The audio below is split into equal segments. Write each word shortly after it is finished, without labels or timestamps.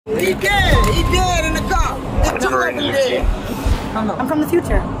He dead in the car. There's two of them dead. I'm from the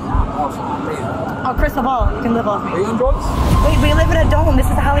future. Oh, crystal ball. You can live off me. Are you on drugs? Wait, we live in a dome. This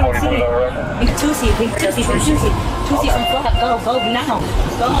is a Hollywood scene. Big two-seat, big two-seat, big two-seat. Two-seat from Florida. Go now.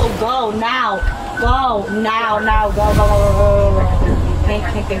 Go now. Go now. Go.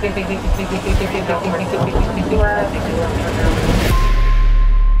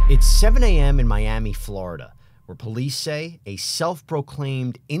 It's 7 a.m. in Miami, Florida, where police say a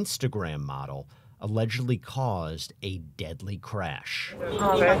self-proclaimed Instagram model allegedly caused a deadly crash.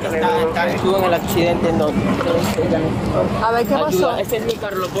 A ver, ¿qué pasó?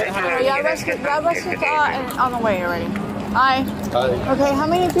 Yeah, rescue on the way already. Hi. Okay, how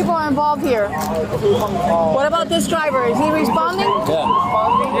many people are involved here? What about this driver? Is he responding?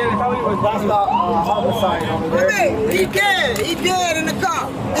 He dead in the car.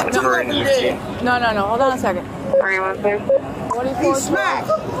 There's two of them dead. No. Hold on a second. 4412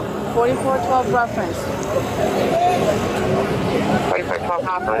 reference. 4412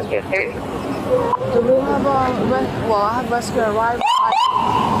 reference, yes, sir. Do we have I have rescue arrival. I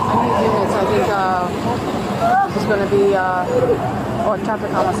need units. I think it's going to be or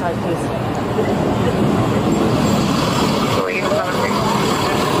traffic homicide, please. Please,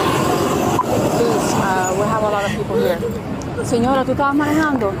 we have a lot of people here. Señora, ¿tú estabas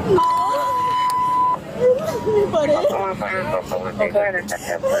manejando?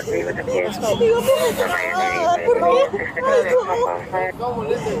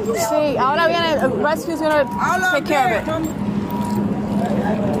 Sí, ahora viene, rescue's gonna take care of it.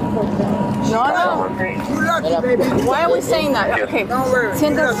 No. Why are we saying that? Okay,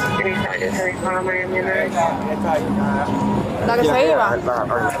 siéntese. La que se iba.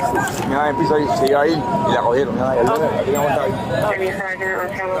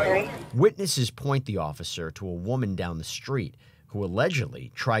 Witnesses point the officer to a woman down the street who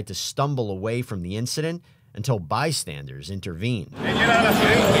allegedly tried to stumble away from the incident until bystanders intervened.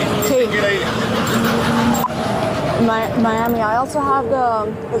 Miami, I also have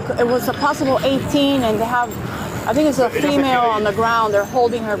it was a possible 18, and they have, I think it's a female on the ground. They're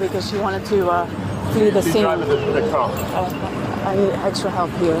holding her because she wanted to flee the scene. I need extra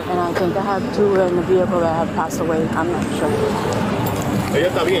help here, and I think I have two in the vehicle that have passed away. I'm not sure. Ella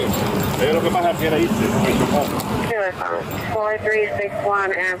está bien. Ella lo que pasa es que quiere irse.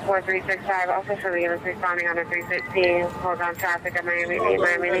 4361 and 4365. Officer Leo's responding on the 315. Hold on traffic at Miami Dade,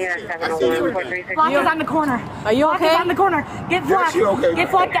 701, 4365. Flock is on the corner. Are you okay? Flock is on the corner. Get Flock. Okay. Get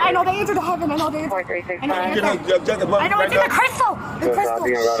Flock. I know they answered the heaven. I know it's in the crystal. The crystal.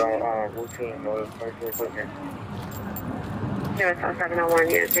 Routine, 701,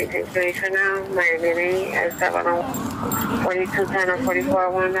 yes, maintain station now. Miami Dade at 4210 or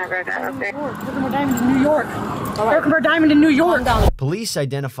 4401. I read that up there. Herkimer Diamond in New York. Herkimer Diamond in New York. Police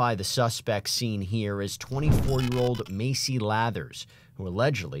identify the suspect seen here as 24-year-old Macy Lathers, who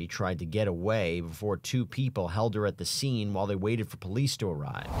allegedly tried to get away before two people held her at the scene while they waited for police to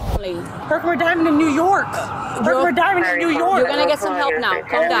arrive. Herkimer Diamond in New York. Herkimer Diamond in New York. You're gonna get some help now.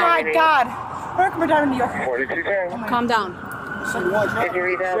 Calm down. Oh my God. Herkimer Diamond in New York. 4210. Calm down. Did you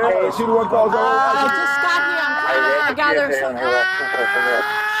read that? I just got here. I gather some.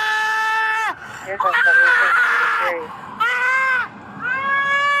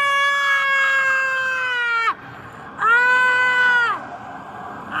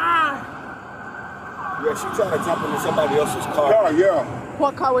 Yeah, she's trying to jump into somebody else's car. Yeah.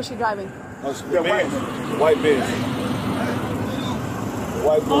 What car was she driving? White Benz.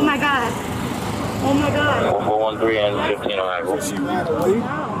 Oh my God. Oh my God. 413 and 15 arrival. She ran away.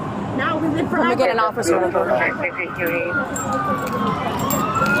 Now we live Let me get an officer to go.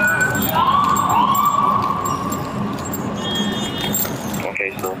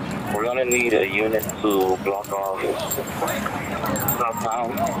 Okay, so we're gonna need a unit to block off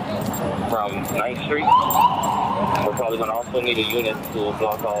southbound from 9th Street. We're probably gonna also need a unit to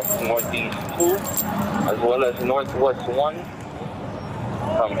block off Northeast 2, as well as Northwest 1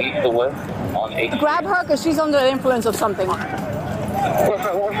 from east to west on 8th Street. Grab her because she's under the influence of something.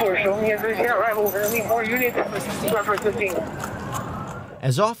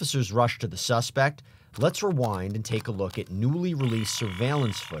 As officers rush to the suspect, let's rewind and take a look at newly released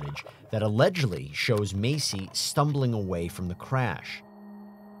surveillance footage that allegedly shows Macy stumbling away from the crash.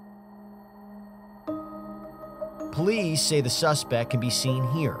 Police say the suspect can be seen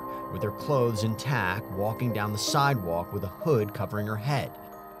here, with her clothes intact, walking down the sidewalk with a hood covering her head.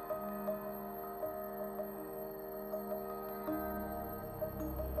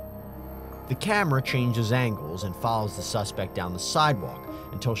 The camera changes angles and follows the suspect down the sidewalk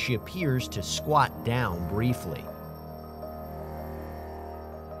until she appears to squat down briefly.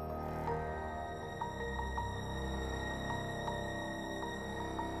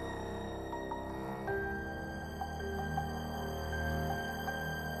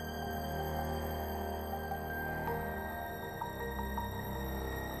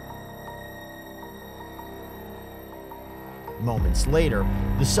 Moments later,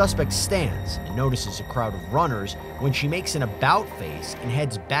 the suspect stands and notices a crowd of runners when she makes an about face and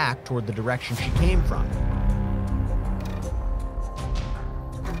heads back toward the direction she came from.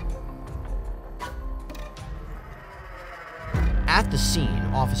 At the scene,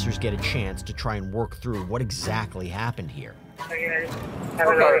 officers get a chance to try and work through what exactly happened here. Okay,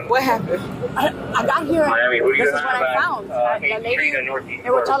 what happened? I got here. This is what I found. The lady,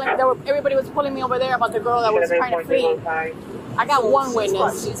 everybody was pulling me over there about the girl that was trying to flee. I got one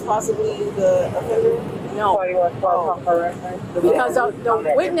witness. She's possibly the offender? No. Because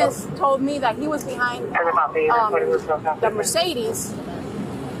the witness told me that he was behind the Mercedes.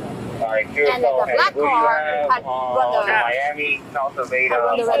 And that the black car had run the Miami, south of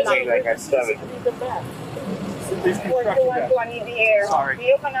Ada, red light. like at 7.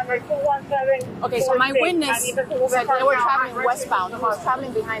 Okay, so my witness said they were traveling westbound. He was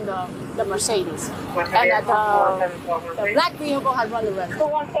traveling behind the Mercedes. And that the black vehicle had run the red light. The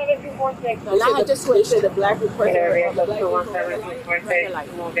light had just switched. The black requested Because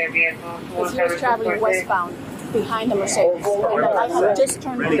he was traveling westbound behind the Mercedes. And the light had just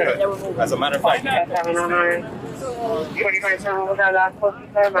turned green. They were moving. As a matter of fact, The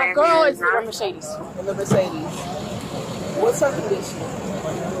girl is in the Mercedes. in the Mercedes. What's her condition?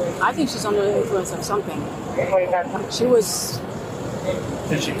 I think she's under the influence of something. She was...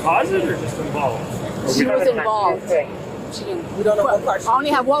 Did she cause it or just involved? She was involved. She didn't. We don't know what part. I only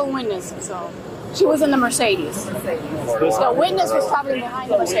have one witness, so she was in the Mercedes. The witness was traveling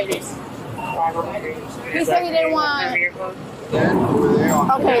behind the Mercedes. He said he didn't want. Okay, I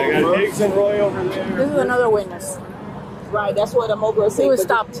got Higgs and Roy over there. this is another witness. Right, that's what the mobile said. He was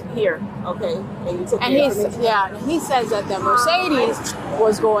stopped here, Okay, and you took and the he's he says that the Mercedes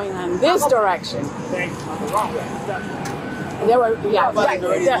was going in this direction. There were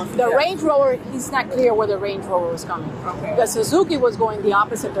the Range Rover. He's not clear where the Range Rover was coming. Okay. The Suzuki was going the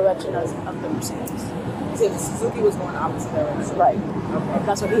opposite direction of the Mercedes. So the Suzuki was going opposite direction. Right.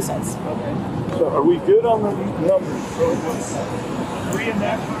 That's what he says. So are we good on the numbers? Three in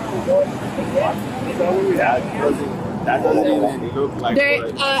that car, one in that? Is that what we had? That doesn't even look like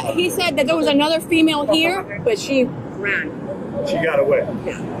what He said that there was another female here, but she ran. she got away.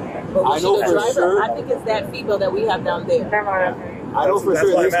 But I know the for driver, sure. I think it's that female that we have down there. I know for That's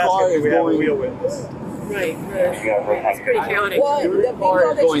sure why this I'm car asking if is we have a going. wheel witness. Right. It's pretty chaotic. Well, the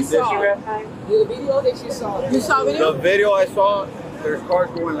video that you going saw, the video that you saw, You saw The video? video I saw, there's cars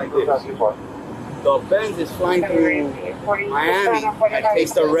going like this. The Benz is flying through Miami at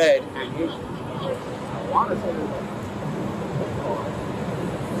Taste of Red, and he. I want to say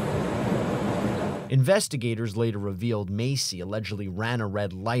Investigators later revealed Macy allegedly ran a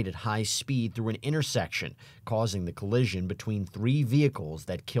red light at high speed through an intersection, causing the collision between 3 vehicles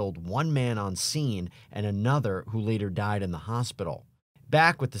that killed one man on scene and another who later died in the hospital.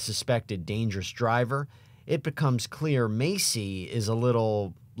 Back with the suspected dangerous driver, it becomes clear Macy is a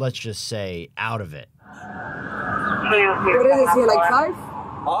little, let's just say, out of it. what is this here, like 5?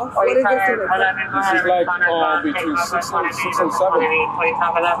 Off? What is this here, like 5? This is like between 6 and 7.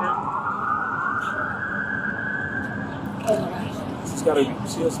 She's got to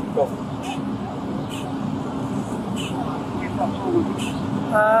see us go.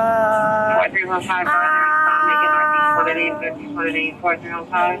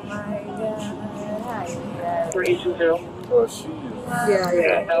 Oh, she is.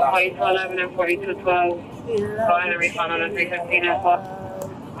 Yeah. 4211 and 4212. Go ahead and respond on the 315 as well.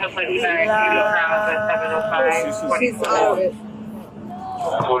 Completely back. Kilo crowds at 705. She's out of it.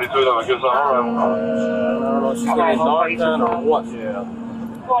 4211, give us a hold I don't know if she's getting knocked down or what. Yeah.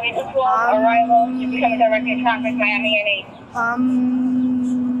 4212, arrival, you become directed traffic, Miami NH.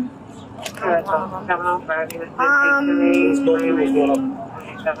 Let's go through what's going on.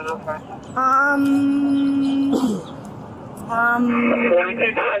 705.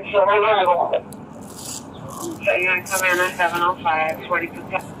 So you're going to come in at 705,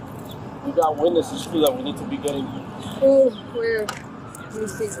 4212. We got witnesses too that we need to be getting. Oh, where? Let me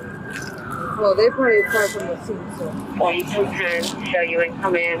see. Well, they probably far from the scene, so. 4210, so you would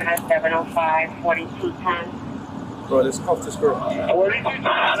come in at 705, 4210. Bro, let's cuff this girl.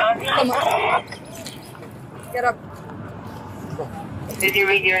 Come on. Get up. Did you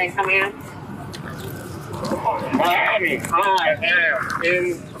read your income in? Miami, hi,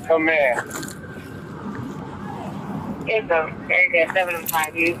 in command. It's a very good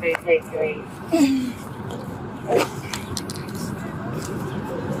 705, usually take 3.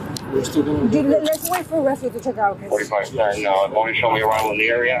 We're still going to Let's wait for rescue to check out. 45, no, only show me around in the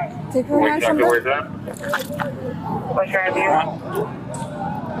area. Take her hands from Exactly where's there. that? What's your idea?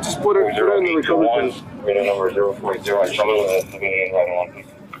 Just put it in the recovery. Unit number 040. I trouble with a civilian right on.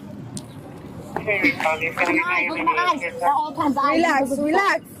 Relax,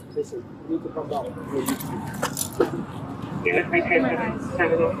 relax. Listen, you need to come down.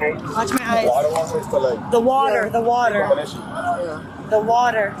 Watch my eyes. The water, the water. The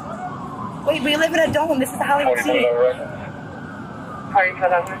water. Wait, we live in a dome. This is the Hollywood scene.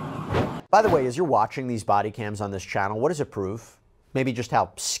 By the way, as you're watching these body cams on this channel, what does it prove? Maybe just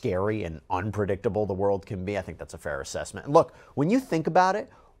how scary and unpredictable the world can be. I think that's a fair assessment. And look, when you think about it,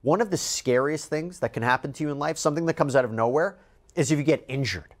 one of the scariest things that can happen to you in life, something that comes out of nowhere, is if you get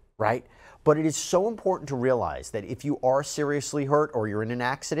injured, right? But it is so important to realize that if you are seriously hurt or you're in an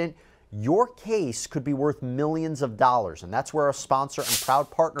accident, your case could be worth millions of dollars. And that's where our sponsor and proud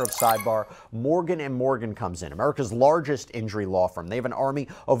partner of Sidebar, Morgan & Morgan, comes in. America's largest injury law firm. They have an army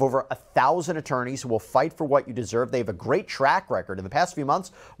of over 1,000 attorneys who will fight for what you deserve. They have a great track record. In the past few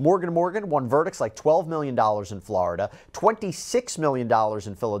months, Morgan & Morgan won verdicts like $12 million in Florida, $26 million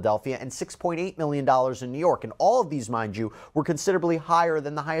in Philadelphia, and $6.8 million in New York. And all of these, mind you, were considerably higher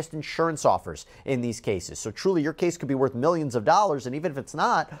than the highest insurance offers in these cases. So truly, your case could be worth millions of dollars. And even if it's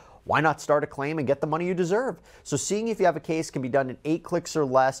not, why not start a claim and get the money you deserve? So seeing if you have a case can be done in 8 clicks or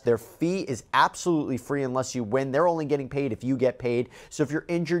less. Their fee is absolutely free unless you win. They're only getting paid if you get paid. So if you're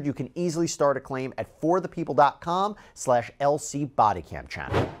injured, you can easily start a claim at forthepeople.com/LC Bodycam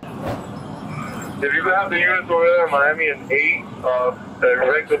channel. If you have the units over there in Miami and 8,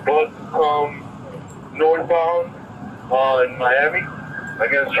 direct the bus from northbound in Miami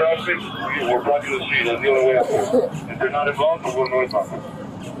against traffic, we're blocking the street. That's the only way out there. If they're not involved, we'll go northbound.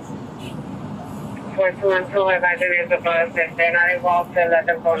 412 advisory is the bus. If they're not involved, then let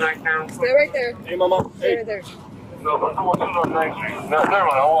them go northbound. Stay right there. Hey, Mama. Stay right there. No, but 212 on 9th Street. No, never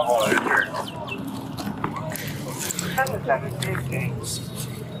mind. I want one.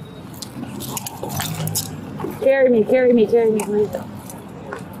 Carry me, please.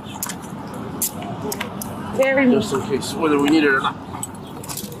 Carry me. Just in case, whether we need it or not.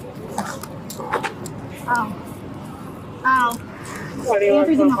 Ow. Ow. What do you want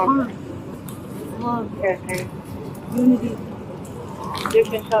to come? Love. Okay. Unity. You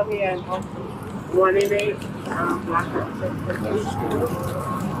can tell me at 188.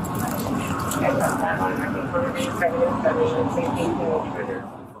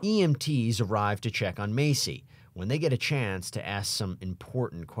 EMTs arrive to check on Macy when they get a chance to ask some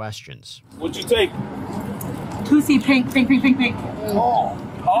important questions. What'd you take? 2C pink. Oh.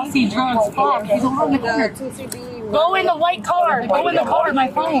 2C drugs. Fuck. He's over in the corner. 2CB. Go in the white car. Go in the car.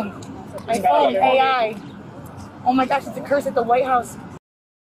 My phone. My phone. AI. Oh my gosh, it's a curse at the White House.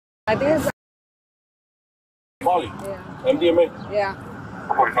 I think it's Molly. yeah. MDMA. Yeah.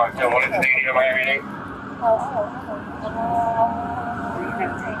 45 10 1 is taking to Miami meeting. What's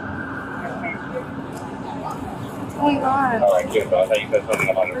going on? All right, good. I thought you said something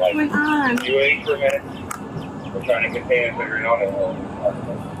about your life. What's going on? You wait for a minute. We're trying to contain it, figuring out it.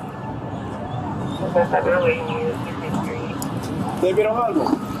 David O'Haldo.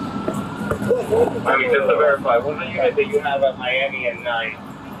 I mean, just to verify, what's the unit that you have at Miami and 9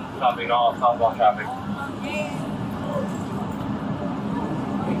 stopping all southbound traffic?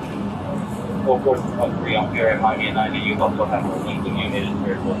 443 up here at Miami and 9, and you also have a Lincoln unit in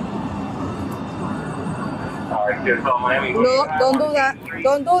here as well. All right, good. So Miami. No, don't do that.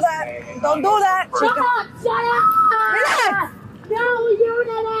 Don't do that. Don't do that. Shut up! Relax. No,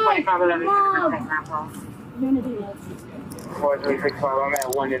 Unity. Unity. 4365, I'm at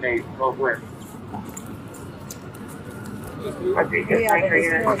 1 and 8. Go for it.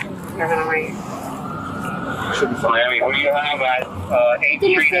 Miami, what do you have at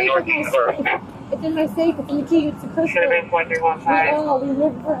 8th Street and Northeast First? It's in my safe. It's in the key. It's a crystal. Should have been 4315. Oh, we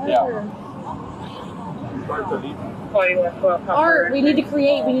live forever. Art, we need to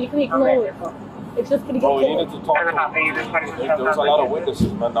create clothes. It's just gonna get Oh, we needed to talk to them. There was a lot of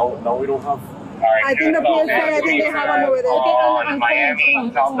witnesses, man. Now we don't have. Alright, I think the PSA, I think they have one over there. On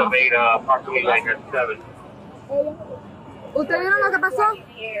Miami, south of 8, approximately like at 7. ¿Usted vieron lo que pasó?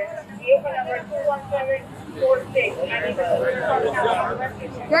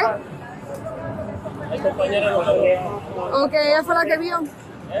 ¿Qué? Ok, ella fue la que vio.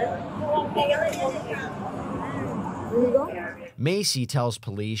 Macy tells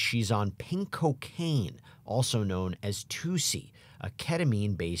police she's on pink cocaine, also known as 2C, a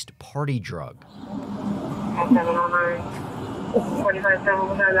ketamine-based party drug. 45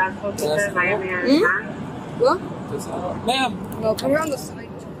 What? Ma'am. No, come here on the side.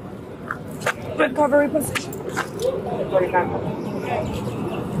 recovery position.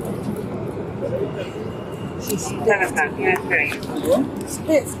 She's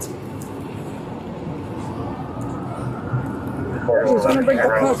pissed. She's gonna break the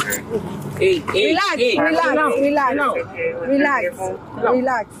cup.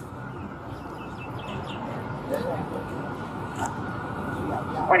 Relax.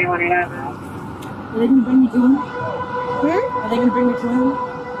 2111. Are they gonna bring me to him? Are they gonna bring me to him?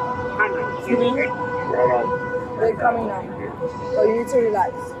 They're coming now. So you need to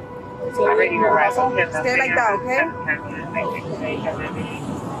relax. Stay like that, okay?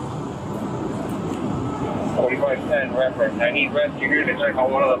 4510 reference. I need rescue here to check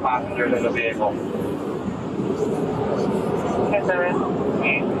on one of the passengers in the vehicle.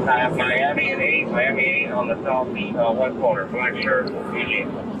 I have Miami and 8 on the southeast west corner. Black shirt, Eugene.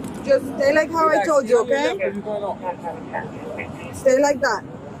 Just stay like how I told you, okay? Stay like that.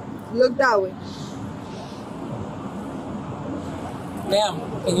 Look that way. Ma'am,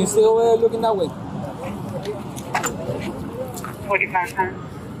 can you still looking that way? 4510.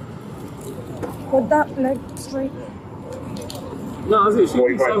 Put that leg straight. No, I see.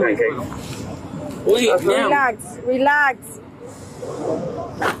 4510. Wait, ma'am. Relax.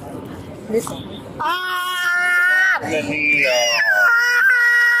 Listen. Let me,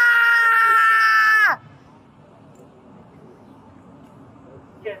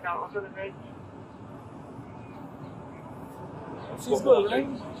 She's good, right?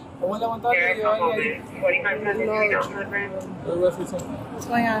 What's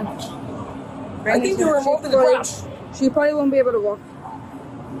going on? I think you removed the crash. She probably won't be able to walk.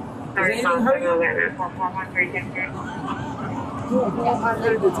 Is anything hurt you?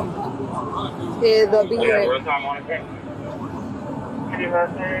 Yeah, the big yeah, red. real time monitoring.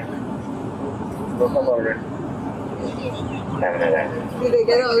 We'll come over. Did they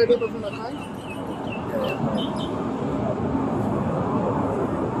get other people from the car?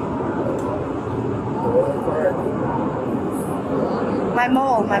 My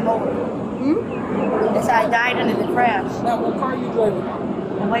mole. Yes, I died under the crash. Now, what car are you driving?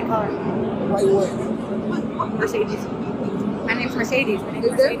 A white car. Right away. Mercedes. My name's Mercedes.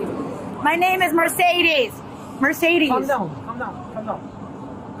 My name is Mercedes. Mercedes. Calm down.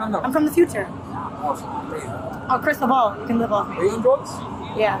 I'm from the future. Oh, crystal ball. You can live off me. Are you on drugs?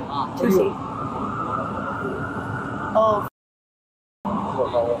 Yeah. 2C. Oh.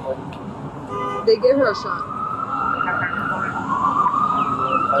 They gave her a shot.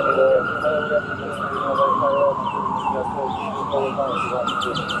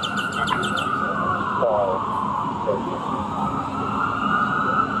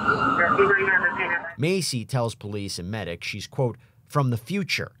 Macy tells police and medics she's, quote, from the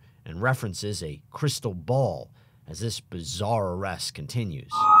future, and references a crystal ball as this bizarre arrest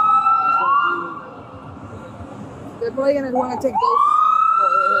continues. They're probably gonna want to take those.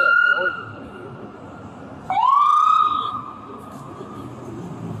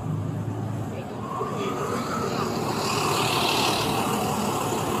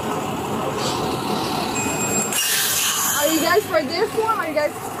 Are you guys for this one, or are you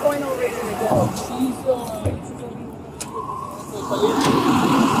guys going over to the girl?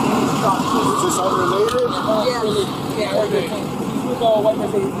 Is this unrelated? Yeah. Okay. Do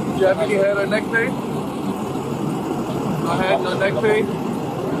you have any head or neck pain? No head, no neck pain?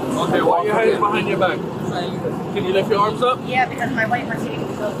 Okay, why your head is behind your back? Can you lift your arms up? Yeah, because my white Mercedes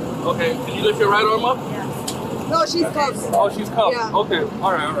is up. Okay, can you lift your right arm up? Yeah. No, she's cuffed. Oh, she's cuffed. Yeah. Okay,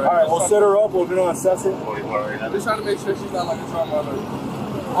 all right. All right, we'll set her up. We're gonna assess it. Just trying to make sure she's not like a trauma alert.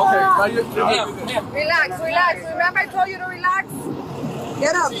 Okay, now you. Relax. Remember I told you to relax?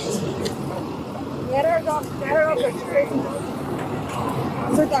 Get up. Get her up.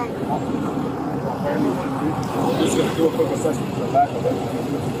 Sit down. We're just gonna do a quick assessment to the back of it, and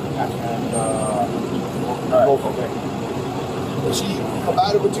go from there. Was she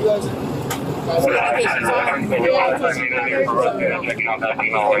combative with you guys? Okay,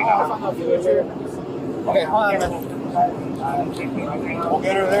 hold on, man. We'll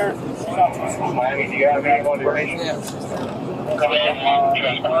get her there. Miami, do you have anyone to raise? The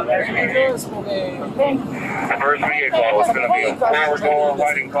first vehicle is going to be a four-door,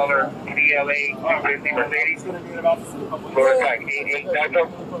 white in color, PLA 250 Mercedes. Floor back 88 Delta,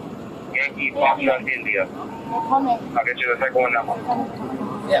 Yankee Foxtrot India. I'll get you the second one now.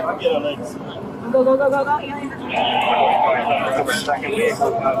 Yeah, I'll get her legs. Go. The second vehicle is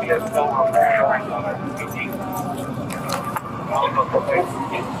going to be a silver white color,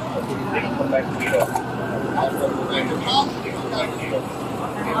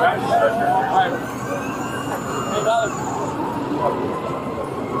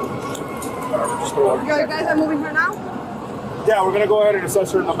 You guys are moving her now? Yeah, Yeah, we're gonna go ahead and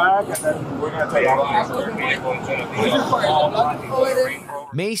assess her in the back, and then we're gonna take off.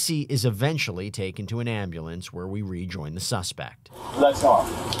 Macy is eventually taken to an ambulance where we rejoin the suspect. Let's go.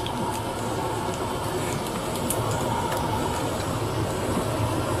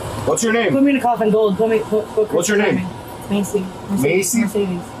 What's your name? Put me in a coffin, gold. What's your name? Macy. Macy?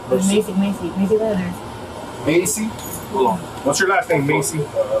 Mercedes. Macy Leathers. Macy? Hold on. What's your last name, Macy?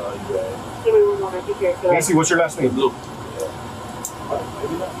 Macy, what's your last name? Blue.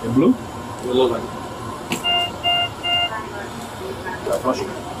 In blue? You look like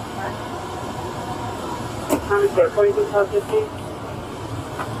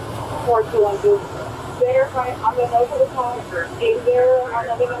Verify on the note of the call. Is there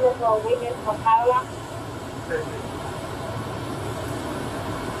another number for a witness from Canada?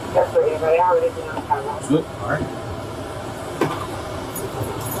 Yes, sir. I already did on Canada. good. All right.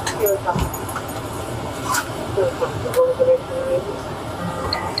 Here's something.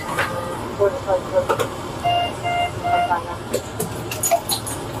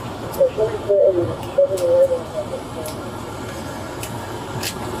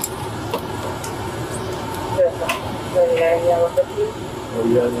 Oh,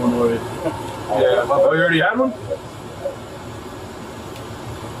 you had one already. Yeah, oh, you already had one?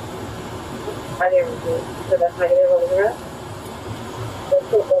 I didn't do it. So that's my name over the rest.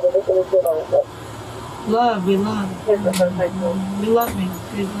 Love, we love. You love me.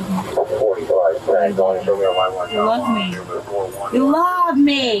 You love me. You love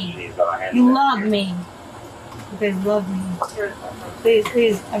me. You love me. You guys love me.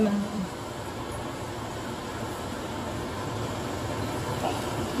 Please,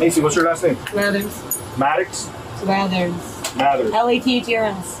 Macy, what's your last name? Leathers. Maddox? Leathers. Mathers.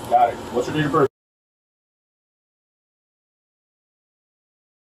 Lathrs. Got it. What's your date of birth?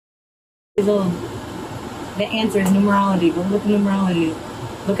 The answer is numerology. Go look at numerology.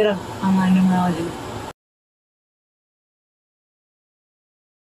 Look it up online, numerology.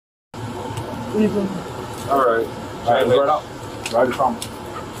 All right. Right up. Right to trauma.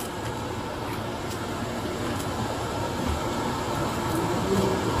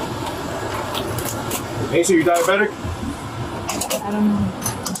 Macy, you diabetic? I don't know.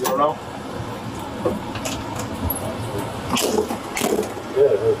 You don't know?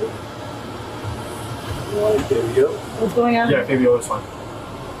 What's going on? Yeah, KBO is fine.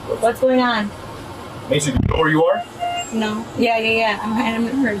 What's going on? Macy, do you know where you are? No. Yeah. I'm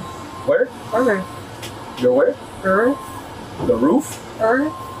in Earth. Where? Earth. You're where? Earth. The roof?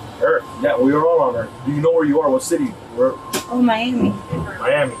 Earth. Earth. Yeah, we are all on Earth. Do you know where you are? What city? Where? Oh, Miami.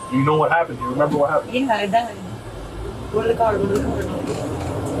 Miami. Do you know what happened? Do you remember what happened? Yeah, I died. Go to the car.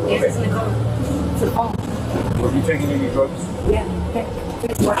 Yes, it's in the car. It's the phone. Were you taking any drugs? Yeah.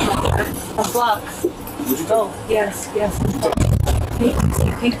 A block. Go. Yes.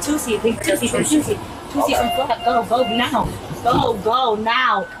 Pink Tusi from Flock. Go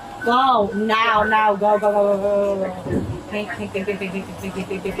now. Go now. Go. Pink. I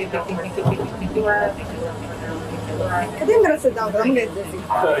think I'm gonna sit down, but I'm getting dizzy. Yeah.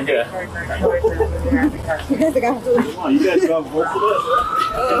 You guys are gonna have to. Come on, you guys got both of us.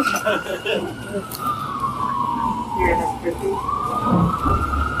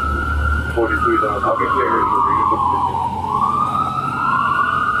 43,000. I'll get there.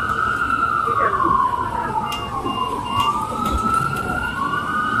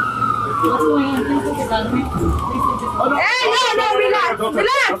 What's going on? Please focus on me. Hey, no, relax.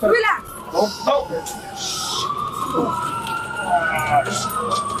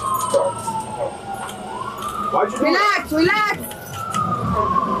 Why'd you do Relax.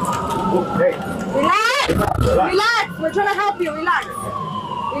 Hey. Relax. We're trying to help you.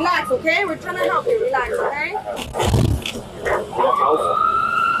 Relax, okay? We're trying to help you. Relax, okay?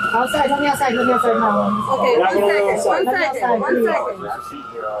 Outside. Let me outside now. Okay, one second.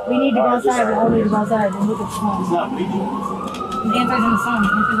 We need to go outside. We all need to go outside and look at the sun. The answer is in the sun.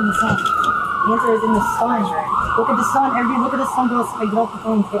 The answer is in the sun. Look at the sun. Look at the sun. Get off the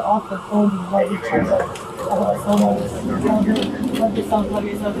phone. Get off the phone. You love each other. Love yourself. Love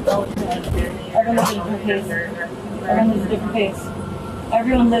yourself. It's all good. Everyone lives at a different pace.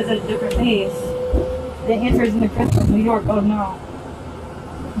 Everyone lives at a different pace. The answer is in the crystal. New York. Oh no.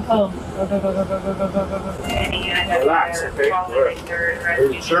 Go. Relax, okay?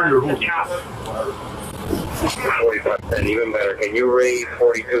 Are sure you're moving? 4510, even better. Can you read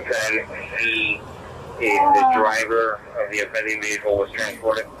 4210? He is the driver of the offending vehicle was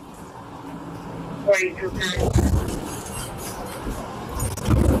transported. 4210.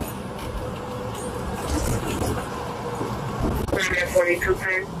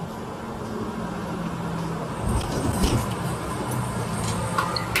 4210.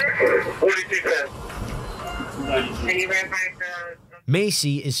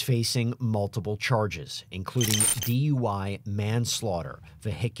 Macy is facing multiple charges, including DUI manslaughter,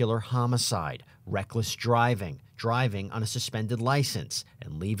 vehicular homicide, reckless driving, driving on a suspended license,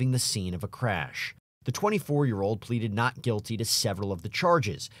 and leaving the scene of a crash. The 24-year-old pleaded not guilty to several of the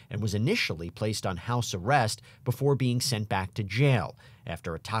charges and was initially placed on house arrest before being sent back to jail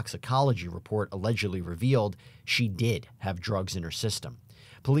after a toxicology report allegedly revealed she did have drugs in her system.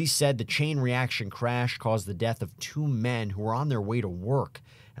 Police said the chain reaction crash caused the death of 2 men who were on their way to work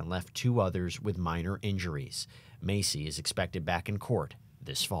and left 2 others with minor injuries. Macy is expected back in court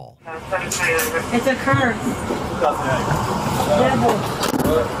this fall. It's a curse. Devil.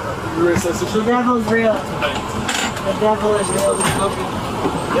 The devil's real. The devil is real.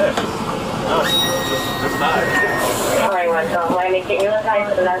 Yes. No, it's not. Alright, so let me get you inside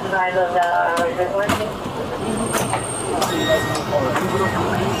to the left side of the resort.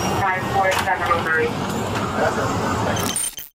 54709.